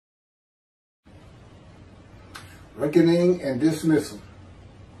reckoning and dismissal.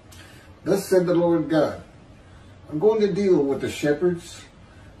 Thus said the Lord God, I'm going to deal with the shepherds.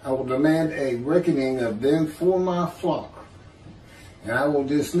 I will demand a reckoning of them for my flock, and I will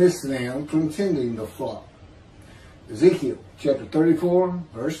dismiss them from tending the flock. Ezekiel chapter 34,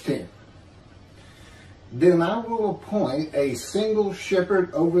 verse 10. Then I will appoint a single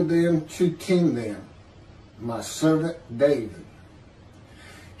shepherd over them to tend them, my servant David.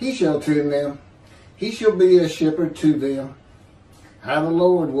 He shall tend them. He shall be a shepherd to them. I, the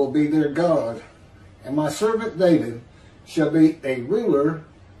Lord, will be their God, and my servant David shall be a ruler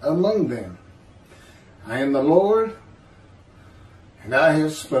among them. I am the Lord, and I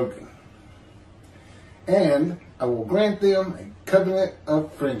have spoken. And I will grant them a covenant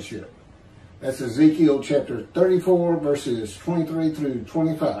of friendship. That's Ezekiel chapter 34, verses 23 through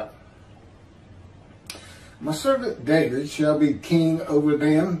 25. My servant David shall be king over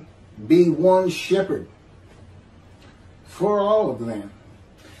them, be one shepherd for all of them.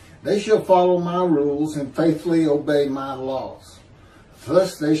 They shall follow my rules and faithfully obey my laws.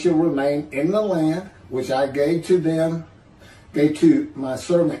 Thus they shall remain in the land which I gave to my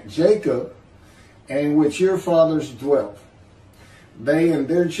servant Jacob, and in which your fathers dwelt. They and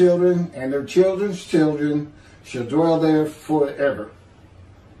their children and their children's children shall dwell there forever,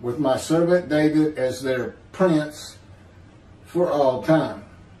 with my servant David as their prince for all time.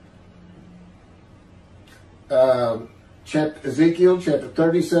 Ezekiel chapter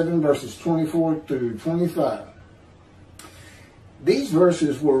 37, verses 24 through 25. These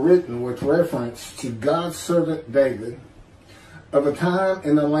verses were written with reference to God's servant David of a time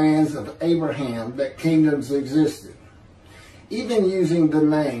in the lands of Abraham that kingdoms existed. Even using the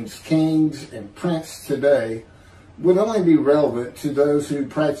names kings and prince today would only be relevant to those who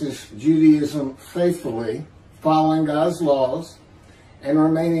practice Judaism faithfully, following God's laws, and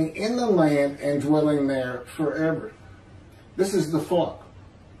remaining in the land and dwelling there forever. This is the flock.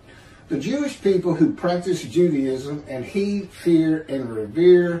 The Jewish people who practice Judaism and heed, fear, and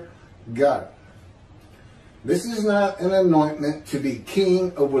revere God. This is not an anointment to be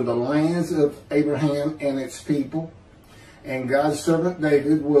king over the lands of Abraham and its people. And God's servant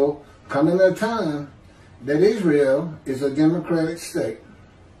David will come in a time that Israel is a democratic state.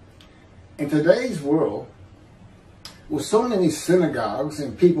 In today's world, with so many synagogues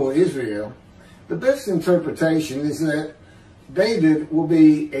and people of Israel, the best interpretation is that David will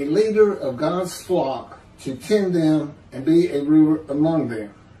be a leader of God's flock to tend them and be a ruler among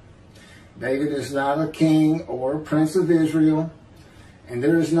them. David is not a king or a prince of Israel, and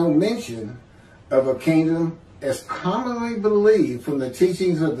there is no mention of a kingdom as commonly believed from the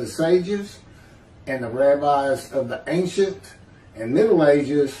teachings of the sages and the rabbis of the ancient and Middle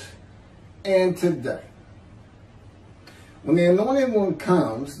Ages and today. When the Anointed One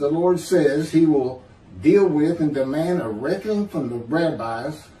comes, the Lord says he will deal with and demand a reckoning from the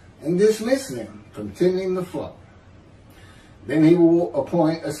rabbis and dismiss them from tending the flock. Then he will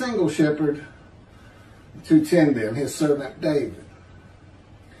appoint a single shepherd to tend them, his servant David.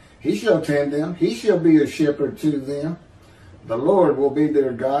 He shall tend them. He shall be a shepherd to them. The Lord will be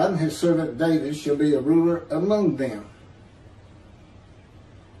their God, and his servant David shall be a ruler among them.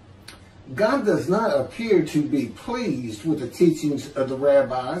 God does not appear to be pleased with the teachings of the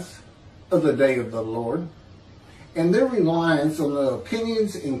rabbis of the day of the Lord, and their reliance on the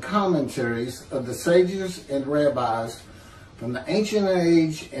opinions and commentaries of the sages and rabbis from the ancient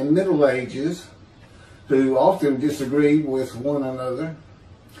age and Middle Ages, who often disagreed with one another.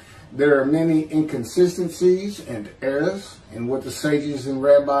 There are many inconsistencies and errors in what the sages and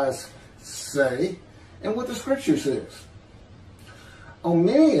rabbis say and what the scripture says. On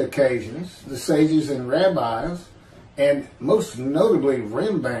many occasions, the sages and rabbis, and most notably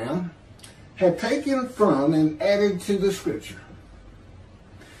Rambam, had taken from and added to the scripture.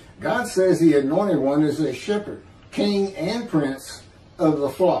 God says the Anointed One is a shepherd, king and prince of the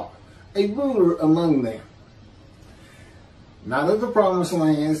flock, a ruler among them. Not of the promised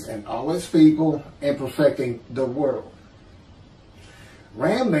lands and all its people, and perfecting the world.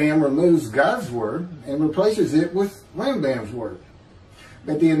 Rambam removes God's word and replaces it with Rambam's word.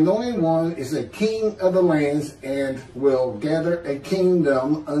 That the Anointed One is a king of the lands and will gather a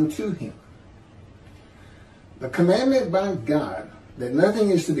kingdom unto him. The commandment by God that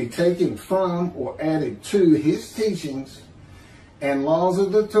nothing is to be taken from or added to his teachings and laws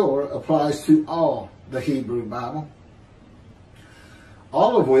of the Torah applies to all the Hebrew Bible,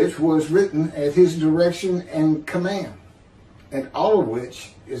 all of which was written at his direction and command, and all of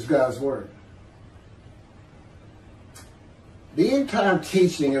which is God's word. The entire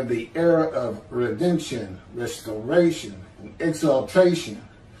teaching of the era of redemption, restoration, and exaltation,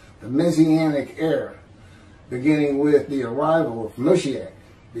 the Messianic era, beginning with the arrival of Moshiach,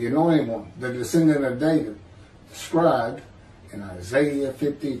 the anointed one, the descendant of David, described in Isaiah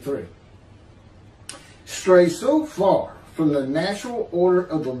 53. Stray so far from the natural order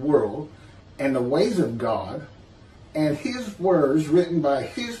of the world and the ways of God and his words written by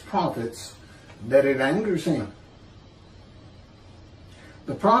his prophets that it angers him.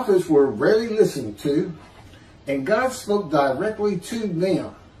 The prophets were rarely listened to, and God spoke directly to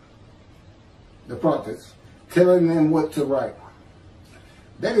them, the prophets, telling them what to write.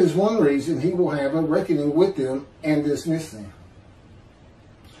 That is one reason he will have a reckoning with them and dismiss them.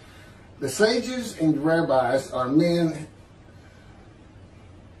 The sages and rabbis are men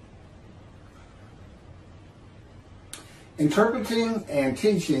interpreting and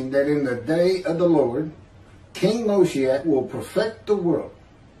teaching that in the day of the Lord, King Moshiach will perfect the world.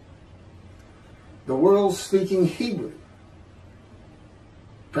 The world speaking Hebrew,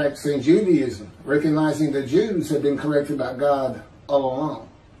 practicing Judaism, recognizing the Jews have been corrected by God all along,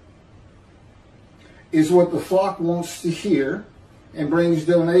 is what the flock wants to hear and brings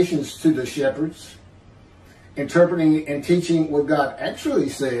donations to the shepherds. Interpreting and teaching what God actually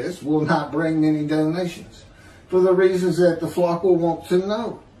says will not bring many donations for the reasons that the flock will want to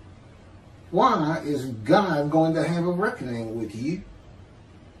know. Why is God going to have a reckoning with you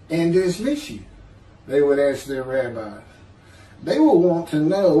and dismiss you? They would ask their rabbis. They will want to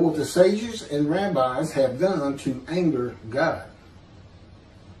know what the sages and rabbis have done to anger God.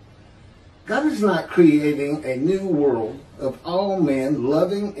 God is not creating a new world of all men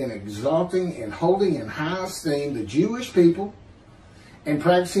loving and exalting and holding in high esteem the Jewish people and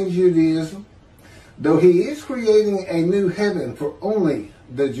practicing Judaism, though he is creating a new heaven for only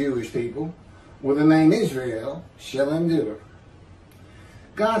the Jewish people, where the name Israel shall endure.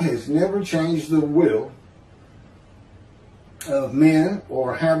 God has never changed the will of men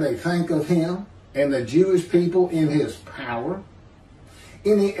or how they think of him and the Jewish people in his power.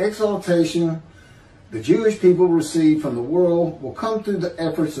 In the exaltation the Jewish people receive from the world will come through the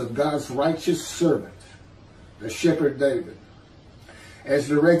efforts of God's righteous servant, the shepherd David, as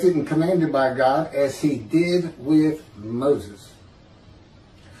directed and commanded by God, as he did with Moses.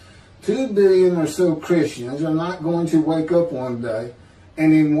 2 billion or so Christians are not going to wake up one day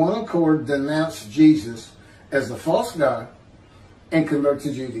and in one accord denounce Jesus as the false God and convert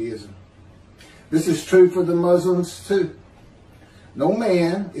to Judaism. This is true for the Muslims too. No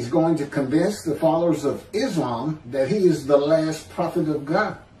man is going to convince the followers of Islam that he is the last prophet of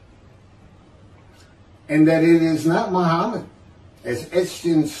God and that it is not Muhammad as etched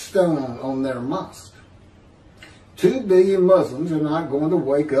in stone on their mosque. 2 billion Muslims are not going to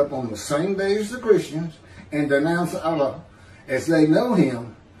wake up on the same day as the Christians and denounce Allah as they know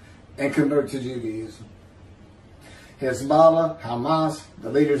him and convert to Judaism. Hezbollah, Hamas, the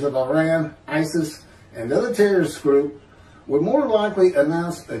leaders of Iran, ISIS, and other terrorist groups would more likely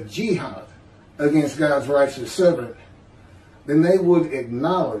announce a jihad against God's righteous servant than they would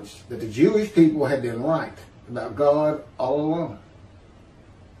acknowledge that the Jewish people had been right about God all along.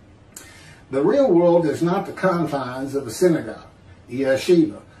 The real world is not the confines of a synagogue, a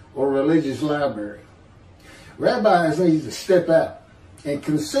yeshiva, or religious library. Rabbis need to step out and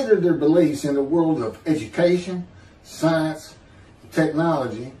consider their beliefs in the world of education, science, and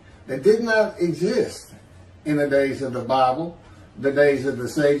technology that did not exist in the days of the Bible, the days of the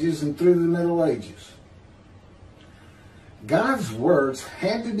sages, and through the Middle Ages. God's words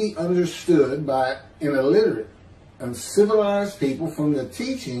had to be understood by an illiterate, uncivilized people from the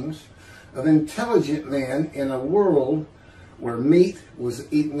teachings of intelligent men in a world where meat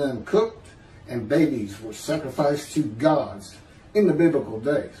was eaten uncooked and babies were sacrificed to gods in the biblical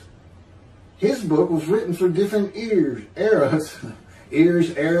days. His book was written for different eras,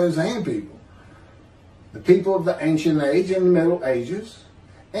 and people. The people of the ancient age and the Middle Ages,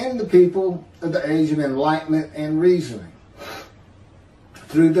 and the people of the age of enlightenment and reasoning,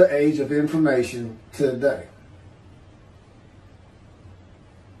 through the age of information today.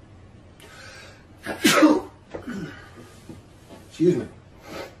 Excuse me.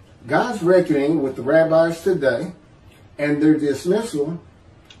 God's reckoning with the rabbis today and their dismissal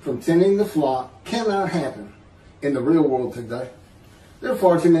from tending the flock cannot happen in the real world today. There are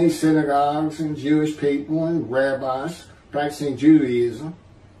far too many synagogues and Jewish people and rabbis practicing Judaism.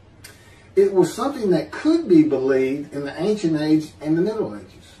 It was something that could be believed in the ancient age and the Middle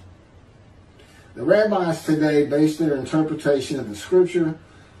Ages. The rabbis today base their interpretation of the scripture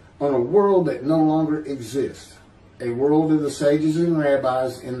on a world that no longer exists, a world of the sages and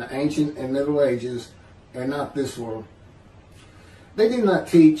rabbis in the ancient and Middle Ages, and not this world. They do not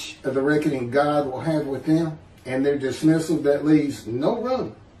teach of the reckoning God will have with them, and their dismissal that leaves no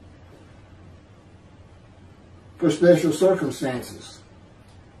room for special circumstances.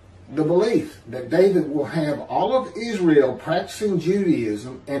 The belief that David will have all of Israel practicing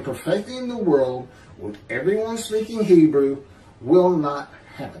Judaism and perfecting the world with everyone speaking Hebrew will not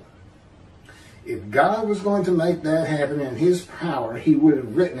happen. If God was going to make that happen in his power, he would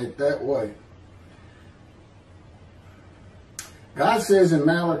have written it that way. God says in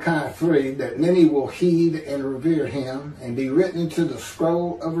Malachi 3 that many will heed and revere him and be written into the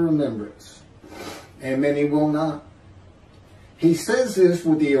scroll of remembrance, and many will not. He says this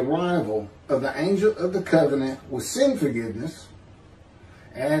with the arrival of the angel of the covenant with sin forgiveness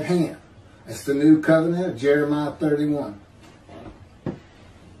at hand. That's the new covenant of Jeremiah 31.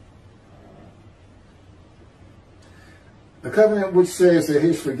 The covenant which says that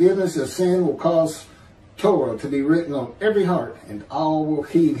his forgiveness of sin will cause Torah to be written on every heart, and all will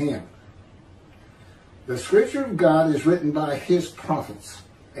heed him. The scripture of God is written by his prophets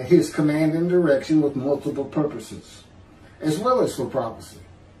at his command and direction with multiple purposes, as well as for prophecy.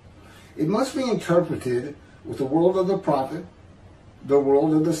 It must be interpreted with the world of the prophet, the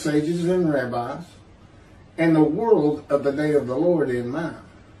world of the sages and rabbis, and the world of the day of the Lord in mind.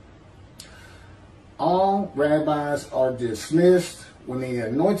 All rabbis are dismissed when the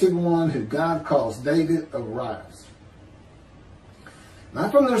anointed one who God calls David arrives.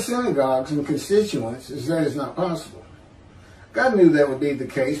 Not from their synagogues and constituents, as that is not possible. God knew that would be the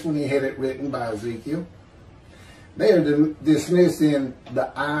case when he had it written by Ezekiel. They are dismissed in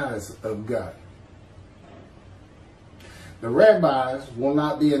the eyes of God. The rabbis will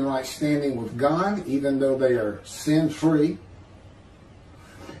not be in right standing with God, even though they are sin-free,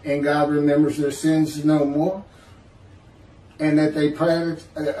 and God remembers their sins no more, and that they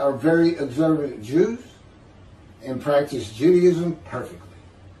are very observant Jews and practice Judaism perfectly.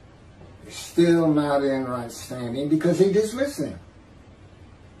 They're still not in right standing because he dismissed them.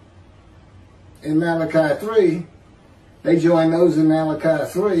 In Malachi 3, they join those in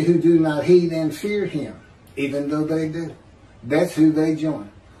Malachi 3 who do not heed and fear him, even though they do. That's who they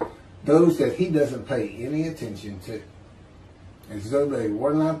join. Those that he doesn't pay any attention to, as though they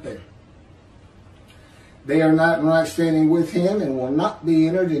were not there. They are not in right standing with him and will not be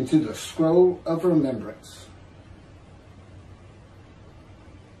entered into the scroll of remembrance.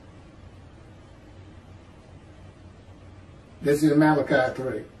 This is Malachi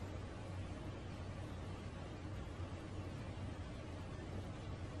 3.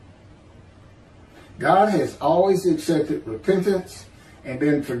 God has always accepted repentance and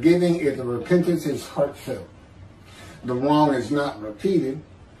been forgiving if the repentance is heartfelt. The wrong is not repeated,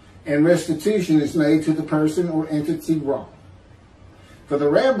 and restitution is made to the person or entity wrong. For the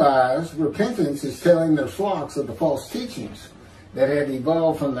rabbis, repentance is telling their flocks of the false teachings that have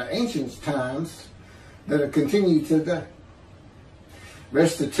evolved from the ancient times that are continued today.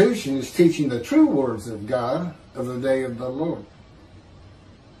 Restitution is teaching the true words of God of the day of the Lord.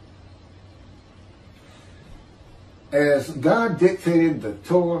 As God dictated the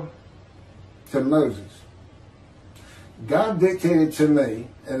Torah to Moses, God dictated to me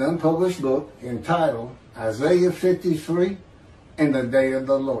an unpublished book entitled Isaiah 53 and the Day of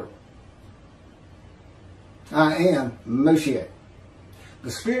the Lord. I am Moshiach.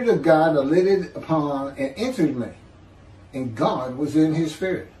 The Spirit of God alighted upon and entered me, and God was in his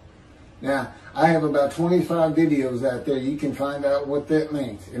spirit. Now, I have about 25 videos out there. You can find out what that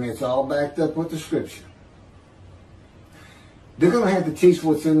means, and it's all backed up with the scripture. They're going to have to teach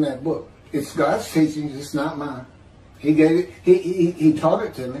what's in that book. It's God's teachings, it's not mine. He gave it, he taught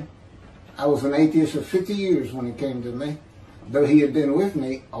it to me. I was an atheist for 50 years when it came to me, though he had been with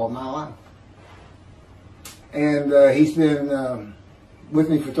me all my life. And he's been with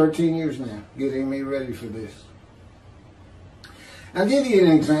me for 13 years now, getting me ready for this. I'll give you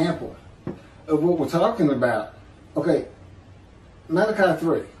an example of what we're talking about. Okay, Malachi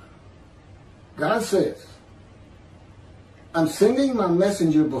 3. God says, I'm sending my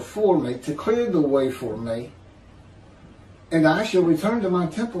messenger before me to clear the way for me, and I shall return to my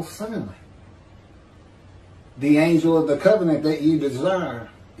temple suddenly. The angel of the covenant that you desire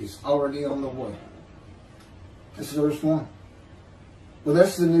is already on the way. That's verse 1. Well,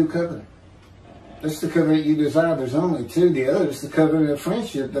 that's the new covenant. That's the covenant you desire. There's only two. The other is the covenant of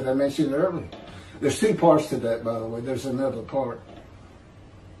friendship that I mentioned earlier. There's two parts to that, by the way. There's another part.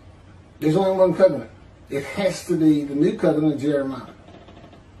 There's only one covenant. It has to be the new covenant of Jeremiah.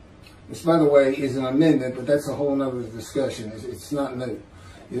 This, by the way, is an amendment, but that's a whole other discussion. It's not new.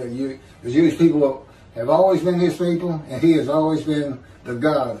 The Jewish people have always been his people, and he has always been the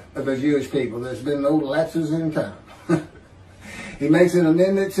God of the Jewish people. There's been no lapses in time. He makes an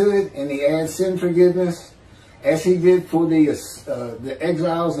amendment to it, and he adds sin forgiveness, as he did for the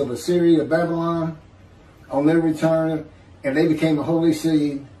exiles of Assyria, Babylon, on their return, and they became a holy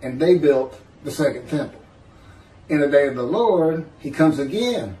seed, and they built the second temple. In the day of the Lord, he comes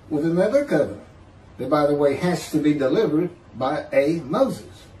again with another covenant that, by the way, has to be delivered by a Moses.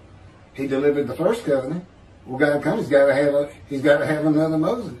 He delivered the first covenant. Well, God comes, he's got to have another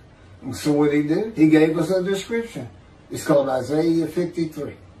Moses. And so what did he do? He gave us a description. It's called Isaiah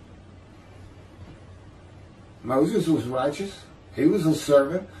 53. Moses was righteous. He was a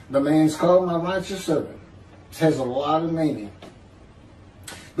servant. The man's called my righteous servant. It has a lot of meaning.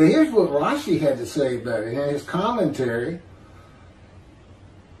 But here's what Rashi had to say about it in his commentary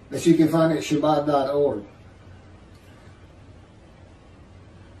that you can find at Shabbat.org.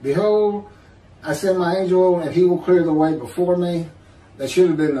 Behold, I send my angel, and he will clear the way before me. That should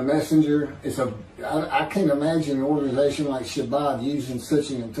have been the messenger. I can't imagine an organization like Shabbat using such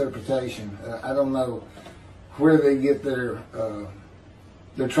an interpretation. I don't know where they get their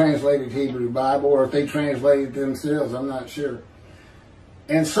translated Hebrew Bible, or if they translated themselves. I'm not sure.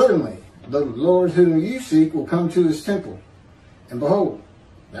 And certainly, the Lord whom you seek will come to his temple. And behold,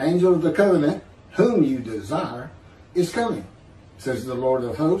 the angel of the covenant, whom you desire, is coming, says the Lord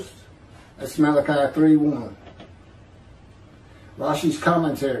of hosts. That's Malachi 3:1. Rashi's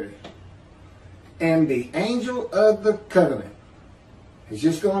commentary. And the angel of the covenant. He's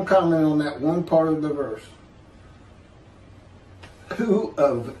just going to comment on that one part of the verse. Who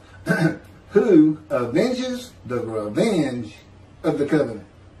avenges the revenge of the covenant.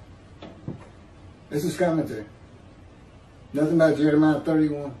 This is commentary. Nothing about Jeremiah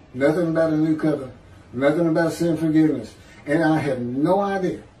 31. Nothing about a new covenant. Nothing about sin forgiveness. And I have no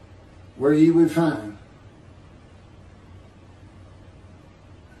idea where you would find.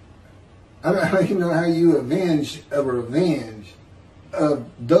 I don't even know how you avenge a revenge of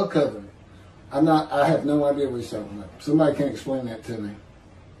the covenant. I have no idea what he's talking about. Somebody can explain that to me.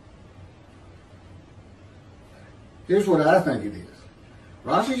 Here's what I think it is.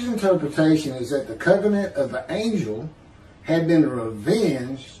 Rashi's interpretation is that the covenant of the angel had been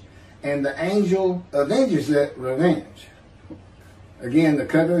revenged, and the angel avenges that revenge. Again, the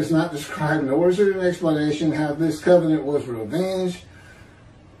covenant is not described, nor is there an explanation how this covenant was revenged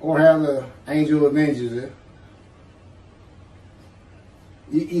or how the angel avenges it.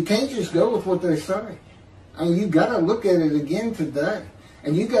 You can't just go with what they say. I mean, you got to look at it again today,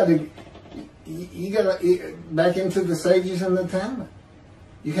 and you got to back into the sages and the Talmud.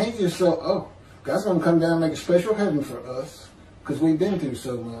 You can't just say, "Oh, God's going to come down and make a special heaven for us because we've been through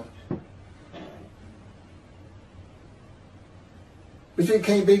so much." But it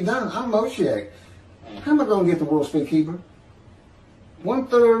can't be done. I'm Moshiach. How am I going to get the world to speak Hebrew?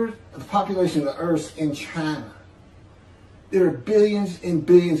 1/3 of the population of the earth in China. There are billions and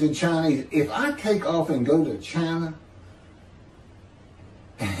billions of Chinese. If I take off and go to China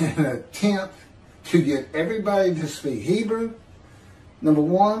and attempt to get everybody to speak Hebrew, number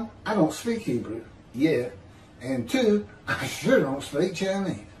one, I don't speak Hebrew yet. And two, I sure don't speak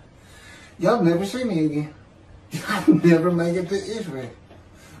Chinese. Y'all never see me again. I'll never make it to Israel.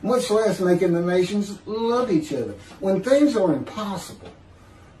 Much less making the nations love each other. When things are impossible,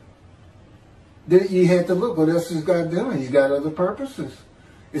 you have to look, what else is God doing? He's got other purposes.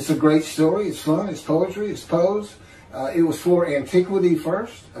 It's a great story. It's fun. It's poetry. It's prose. It was for antiquity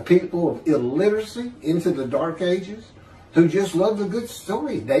first, a people of illiteracy into the dark ages who just loved a good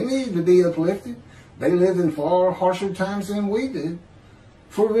story. They needed to be uplifted. They lived in far harsher times than we did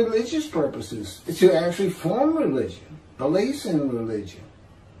for religious purposes, to actually form religion, beliefs in religion,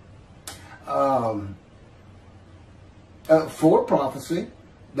 for prophecy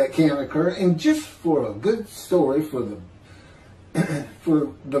that can occur, and just for a good story for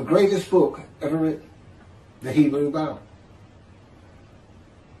the greatest book ever written, the Hebrew Bible.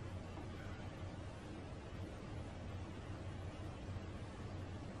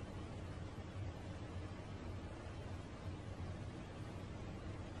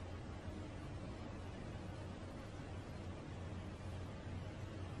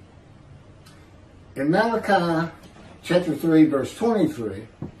 In Malachi chapter 3, verse 23,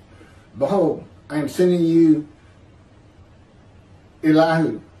 behold, I am sending you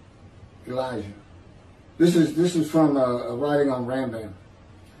Elijah. This is from a writing on Rambam,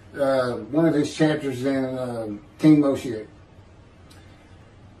 one of his chapters in King Moshiach.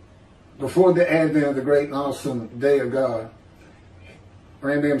 Before the advent of the great and awesome day of God,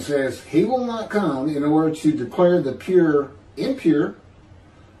 Rambam says, he will not come in order to declare the pure impure,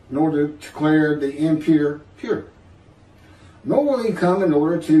 nor to declare the impure pure. Nor will he come in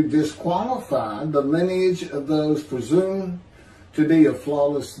order to disqualify the lineage of those presumed to be of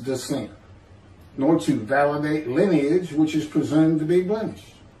flawless descent, nor to validate lineage which is presumed to be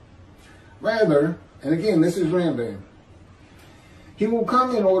blemished. Rather, And again, this is Rambam. He will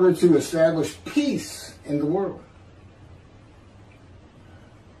come in order to establish peace in the world.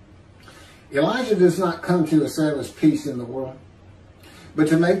 Elijah does not come to establish peace in the world, but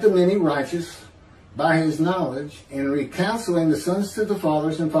to make the many righteous by his knowledge in reconciling the sons to the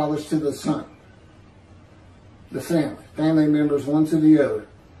fathers and fathers to the son. The family members one to the other,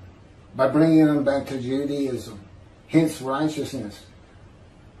 by bringing them back to Judaism, hence righteousness.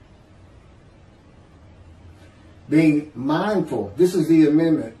 Being mindful, this is the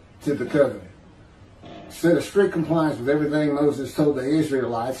amendment to the covenant. Instead of strict compliance with everything Moses told the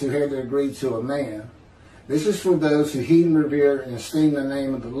Israelites who had to agree to a man, this is for those who heed and revere and esteem the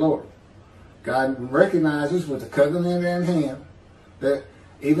name of the Lord. God recognizes with the covenant in hand that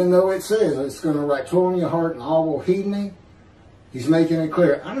even though it says it's going to write Torah in your heart and all will heed me, he's making it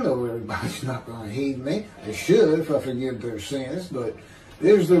clear, I know everybody's not going to heed me. They should if I forgive their sins, but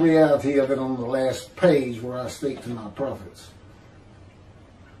there's the reality of it on the last page where I speak to my prophets.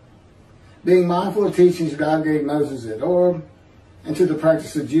 Being mindful of teachings God gave Moses at Oreb and to the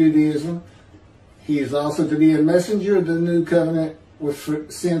practice of Judaism, he is also to be a messenger of the new covenant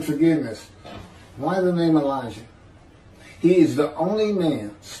with sin forgiveness. Why the name Elijah? He is the only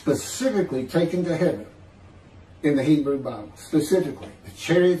man specifically taken to heaven in the Hebrew Bible. Specifically, the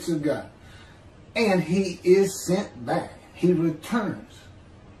chariots of God. And he is sent back. He returns.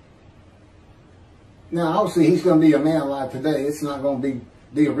 Now, obviously, he's going to be a man alive today. It's not going to be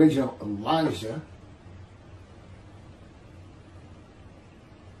the original Elijah.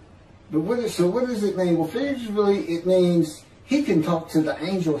 But what does it mean? Well, figuratively, it means he can talk to the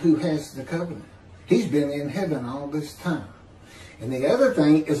angel who has the covenant. He's been in heaven all this time. And the other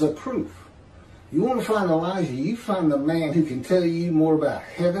thing is a proof. You want to find Elijah, you find the man who can tell you more about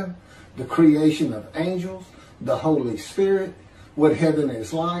heaven, the creation of angels, the Holy Spirit, what heaven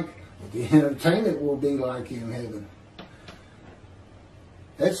is like, what the entertainment will be like in heaven.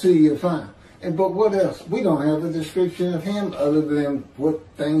 That's who you find. But what else? We don't have a description of him other than what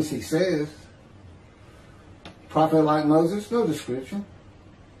things he says. Prophet like Moses, no description.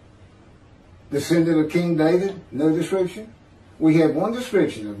 Descendant of King David, no description. We have one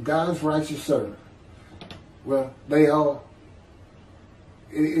description of God's righteous servant. Well, they all,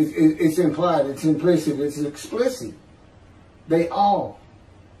 it's implied, it's implicit, it's explicit. They all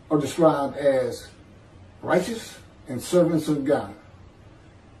are described as righteous and servants of God.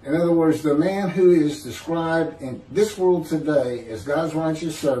 In other words, the man who is described in this world today as God's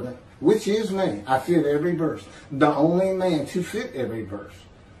righteous servant, which is me, I fit every verse. The only man to fit every verse.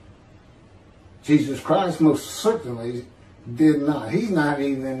 Jesus Christ most certainly did not. He's not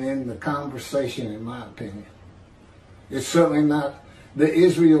even in the conversation, in my opinion. It's certainly not the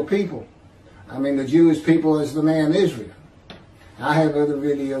Israel people. I mean, the Jewish people as the man Israel. I have other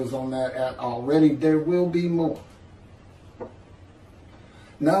videos on that out already. There will be more.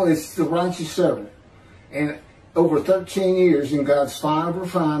 No, it's the righteous servant. And over 13 years in God's fire of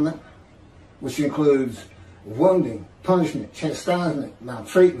refinement, which includes wounding, punishment, chastisement,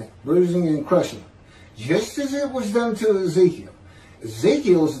 maltreatment, bruising, and crushing, just as it was done to Ezekiel.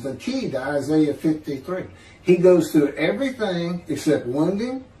 Ezekiel is the key to Isaiah 53. He goes through everything except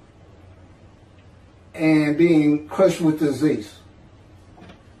wounding and being crushed with disease.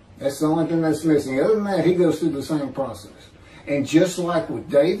 That's the only thing that's missing. Other than that, he goes through the same process. And just like with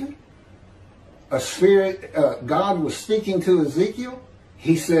David, a spirit, God was speaking to Ezekiel.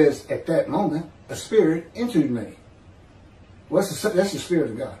 He says, at that moment, a spirit entered me. Well, that's the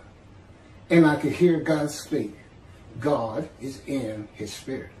Spirit of God. And I could hear God speak. God is in his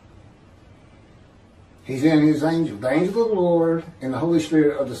spirit. He's in his angel. The angel of the Lord and the Holy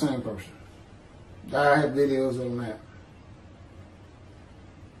Spirit are the same person. I have videos on that.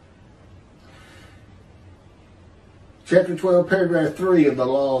 Chapter 12, paragraph 3 of the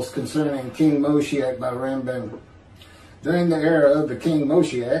laws concerning King Moshiach by Rambam. During the era of the King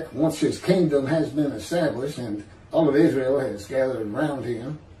Moshiach, once his kingdom has been established and all of Israel has gathered around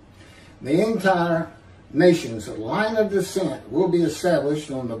him, the entire nation's line of descent will be established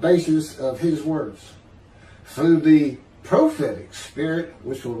on the basis of his words, through the prophetic spirit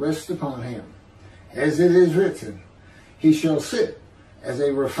which will rest upon him. As it is written, he shall sit as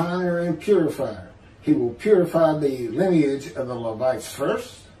a refiner and purifier. He will purify the lineage of the Levites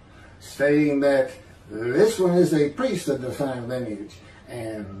first, stating that this one is a priest of defined lineage,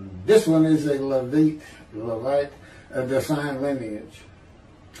 and this one is a Levite of defined lineage.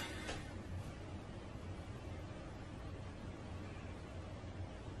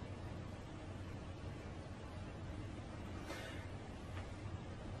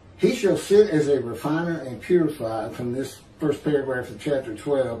 He shall sit as a refiner and purifier from this first paragraph of chapter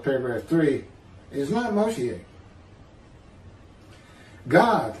 12, paragraph 3. is not Moshiach.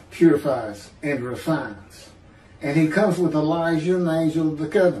 God purifies and refines. And he comes with Elijah, the angel of the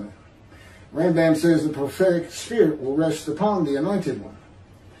covenant. Rambam says the prophetic spirit will rest upon the anointed one.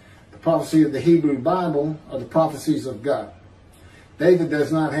 The prophecy of the Hebrew Bible are the prophecies of God. David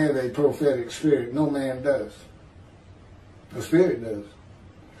does not have a prophetic spirit. No man does. The Spirit does.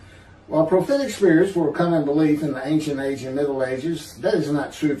 While prophetic spirits were a common belief in the ancient age and Middle Ages, that is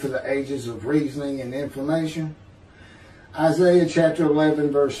not true for the ages of reasoning and information. Isaiah chapter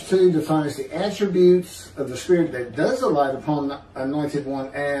 11 verse 2 defines the attributes of the Spirit that does alight upon the anointed one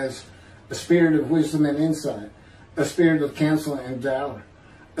as a spirit of wisdom and insight, a spirit of counsel and valor,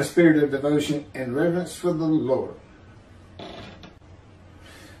 a spirit of devotion and reverence for the Lord.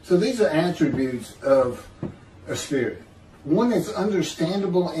 So these are attributes of a spirit. One that's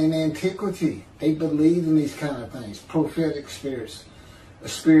understandable in antiquity. They believe in these kind of things. Prophetic spirits. A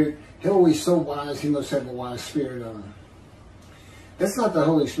spirit, oh, he's so wise, he must have a wise spirit on him. That's not the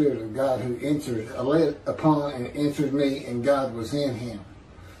Holy Spirit of God who entered, led upon and entered me, and God was in him.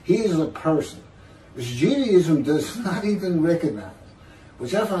 He is a person, which Judaism does not even recognize,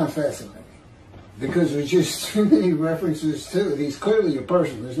 which I find fascinating, because there's just too many references to it. He's clearly a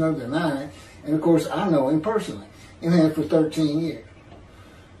person. There's no denying. And of course, I know him personally, and have for 13 years.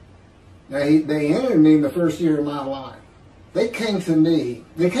 Now, they entered me in the first year of my life. They came to me,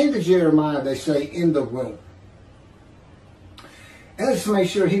 they came to Jeremiah, they say, in the womb. And let's make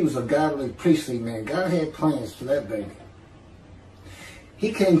sure he was a godly, priestly man. God had plans for that baby.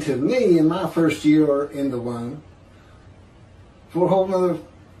 He came to me in my first year in the womb for a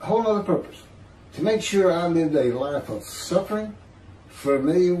whole other purpose. To make sure I lived a life of suffering,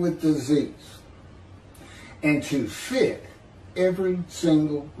 familiar with disease, and to fit every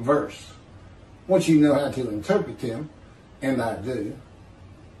single verse. Once you know how to interpret them, and I do,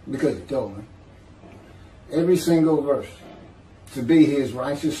 because he told me, every single verse, to be his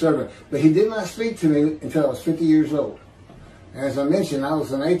righteous servant. But he did not speak to me until I was 50 years old. As I mentioned, I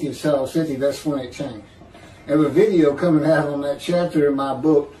was an atheist until I was 50. That's when it changed. And a video coming out on that chapter in my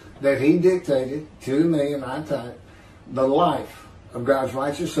book that he dictated to me, and I typed, The Life of God's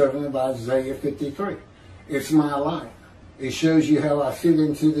Righteous Servant of Isaiah 53. It's my life. It shows you how I fit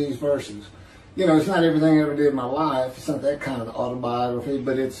into these verses. You know, it's not everything I ever did in my life. It's not that kind of autobiography,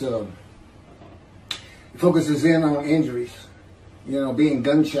 but it focuses in on injuries. You know, being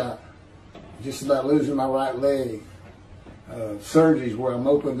gunshot, just about losing my right leg, surgeries where I'm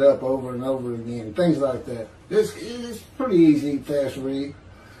opened up over and over again, things like that. It's pretty easy, fast read,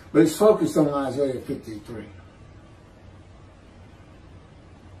 but it's focused on Isaiah 53.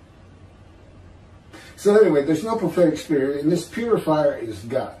 So anyway, there's no prophetic spirit, and this purifier is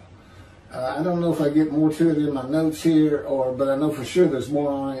God. I don't know if I get more to it in my notes here, but I know for sure there's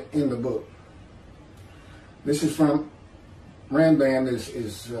more on it in the book. This is from Rambam.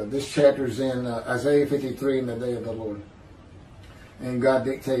 This chapter is in Isaiah 53 in the day of the Lord. And God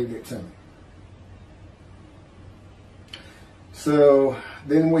dictated it to me. So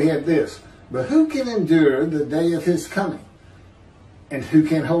then we have this. But who can endure the day of his coming? And who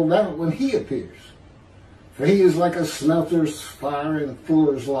can hold out when he appears? For he is like a smelter's fire and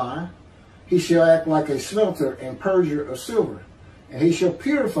fuller's lye. He shall act like a smelter and purger of silver. And he shall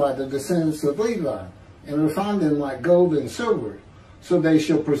purify the descendants of Levi, and refine them like gold and silver, so they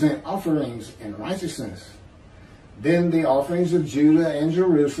shall present offerings in righteousness. Then the offerings of Judah and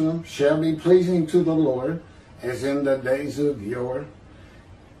Jerusalem shall be pleasing to the Lord, as in the days of yore,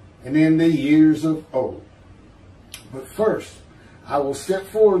 and in the years of old. But first, I will step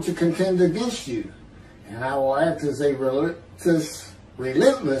forward to contend against you, and I will act as a relentless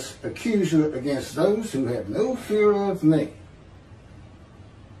accuser against those who have no fear of me.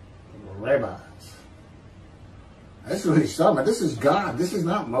 Rabbis. That's what he's talking about. This is God. This is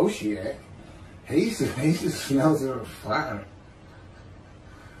not Moshiach. He's a smelter of fire.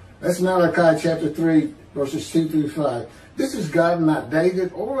 That's Malachi chapter 3, verses 2 through 5. This is God, not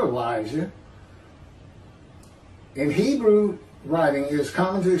David or Elijah. In Hebrew writing, it is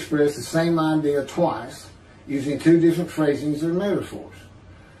common to express the same idea twice, using two different phrasings or metaphors.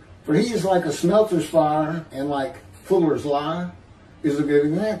 For he is like a smelter's fire, and like fuller's lye is a good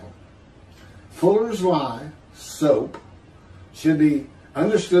example. Fuller's lye, soap, should be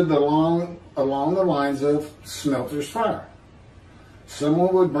understood along the lines of smelter's fire.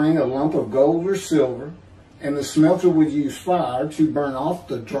 Someone would bring a lump of gold or silver, and the smelter would use fire to burn off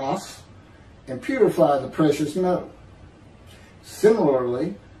the dross and purify the precious metal.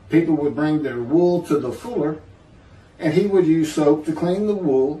 Similarly, people would bring their wool to the fuller, and he would use soap to clean the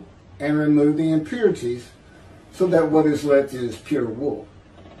wool and remove the impurities, so that what is left is pure wool.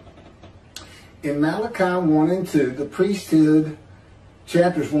 In Malachi 1 and 2, the priesthood,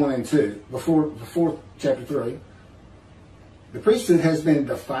 chapters 1 and 2, before chapter 3, the priesthood has been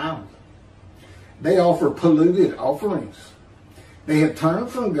defiled. They offer polluted offerings. They have turned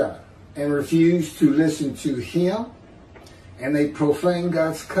from God and refused to listen to Him, and they profane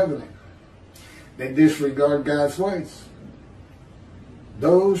God's covenant. They disregard God's ways.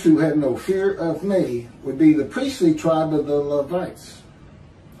 Those who have no fear of me would be the priestly tribe of the Levites,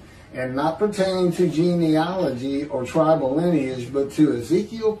 and not pertaining to genealogy or tribal lineage, but to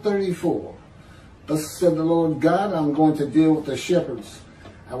Ezekiel 34. Thus said the Lord God, I'm going to deal with the shepherds.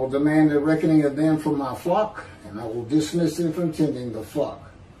 I will demand a reckoning of them for my flock, and I will dismiss them from tending the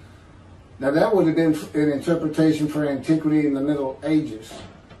flock. Now that would have been an interpretation for antiquity in the Middle Ages.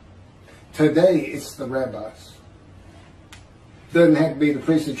 Today, it's the rabbis. Doesn't have to be the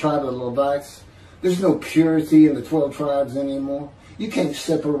priestly tribe of the Levites. There's no purity in the 12 tribes anymore. You can't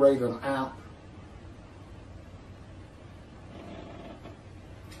separate them out.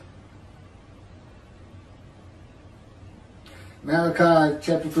 Malachi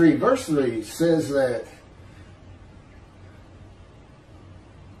chapter 3, verse 3 says that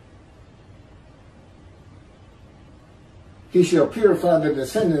He shall purify the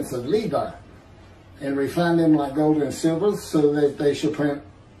descendants of Levi and refine them like gold and silver, so that they shall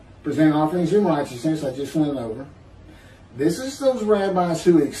present offerings in righteousness. I just went over. This is those rabbis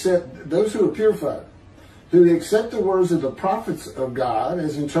who accept, those who are purified, who accept the words of the prophets of God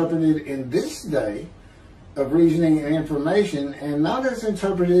as interpreted in this day of reasoning and information, and not as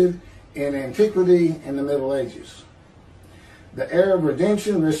interpreted in antiquity and the Middle Ages. The era of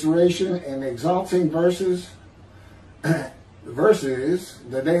redemption, restoration, and exalting verses, the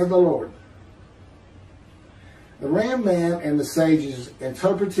day of the Lord. The Rambam and the sages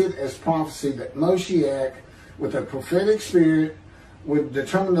interpreted as prophecy that Moshiach, with a prophetic spirit, would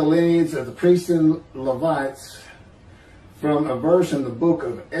determine the lineage of the priests and Levites from a verse in the book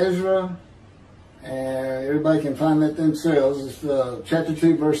of Ezra, and everybody can find that themselves. It's chapter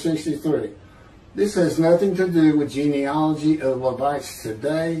 2, verse 63. This has nothing to do with genealogy of Levites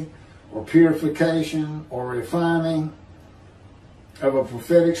today, or purification, or refining of a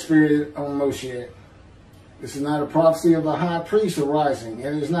prophetic spirit on Moshiach. This is not a prophecy of a high priest arising.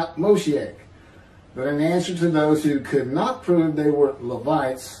 It is not Moshiach, but an answer to those who could not prove they were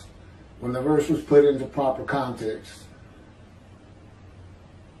Levites when the verse was put into proper context.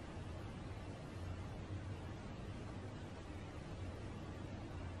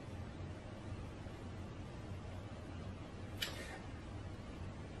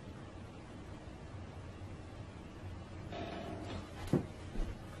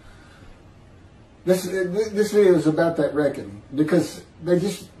 This video is about that reckoning, because they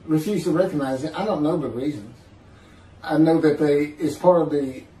just refuse to recognize it. I don't know the reasons. I know that it's part of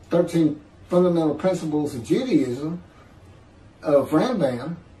the 13 fundamental principles of Judaism, of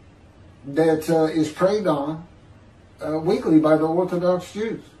Rambam, that is preyed on weekly by the Orthodox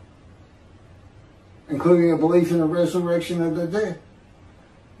Jews, including a belief in the resurrection of the dead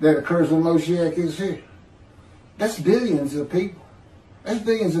that occurs when Moshiach is here. That's billions of people. That's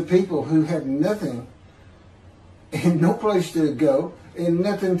billions of people who have nothing and no place to go and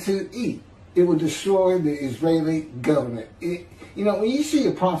nothing to eat. It will destroy the Israeli government. You know, when you see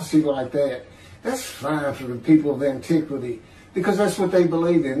a prophecy like that, that's fine for the people of antiquity, because that's what they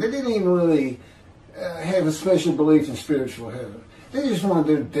believed in. They didn't even really have a special belief in spiritual heaven. They just wanted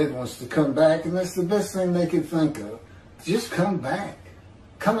their dead ones to come back, and that's the best thing they could think of. Just come back.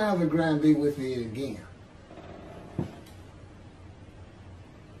 Come out of the ground and be with me again.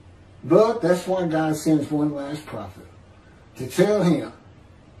 But that's why God sends one last prophet, to tell him,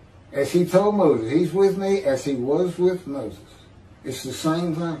 as he told Moses, he's with me as he was with Moses. It's the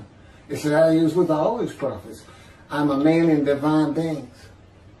same thing. It's how he was with all his prophets. I'm a man in divine beings.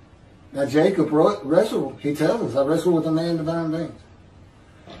 Now Jacob wrestled, he tells us, I wrestle with a man in divine beings.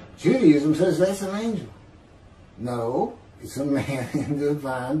 Judaism says that's an angel. No, it's a man in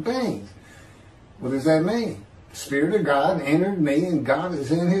divine beings. What does that mean? The Spirit of God entered me, and God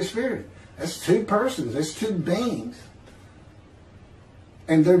is in his spirit. That's two persons. That's two beings.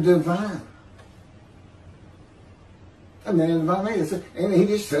 And they're divine. A man in divine beings. And he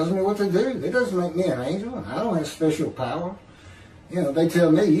just tells me what to do. It doesn't make me an angel. I don't have special power. You know, they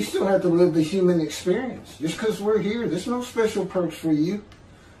tell me, you still have to live the human experience. Just because we're here, there's no special perks for you.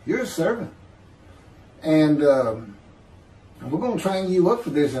 You're a servant. And we're going to train you up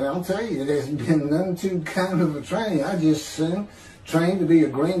for this, and I'll tell you, it hasn't been none too kind of a training. I just trained to be a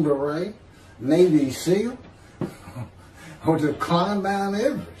Green Beret, Navy SEAL, or to climb Mount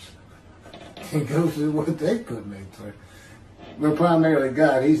Everest and go through what they put me through. But primarily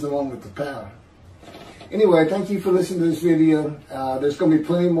God, he's the one with the power. Anyway, thank you for listening to this video. There's going to be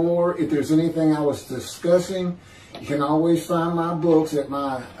plenty more. If there's anything I was discussing, you can always find my books at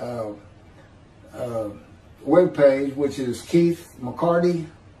my webpage, which is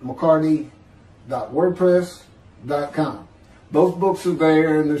keithmccarty.wordpress.com. Both books are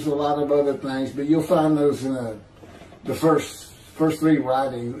there, and there's a lot of other things, but you'll find those in the first three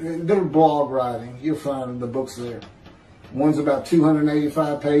writing. They're blog writing. You'll find the books there. One's about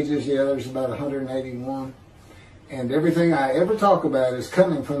 285 pages. The other's about 181. And everything I ever talk about is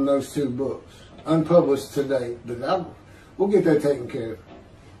coming from those two books, unpublished to date. But we'll get that taken care of.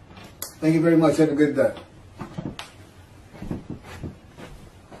 Thank you very much. Have a good day.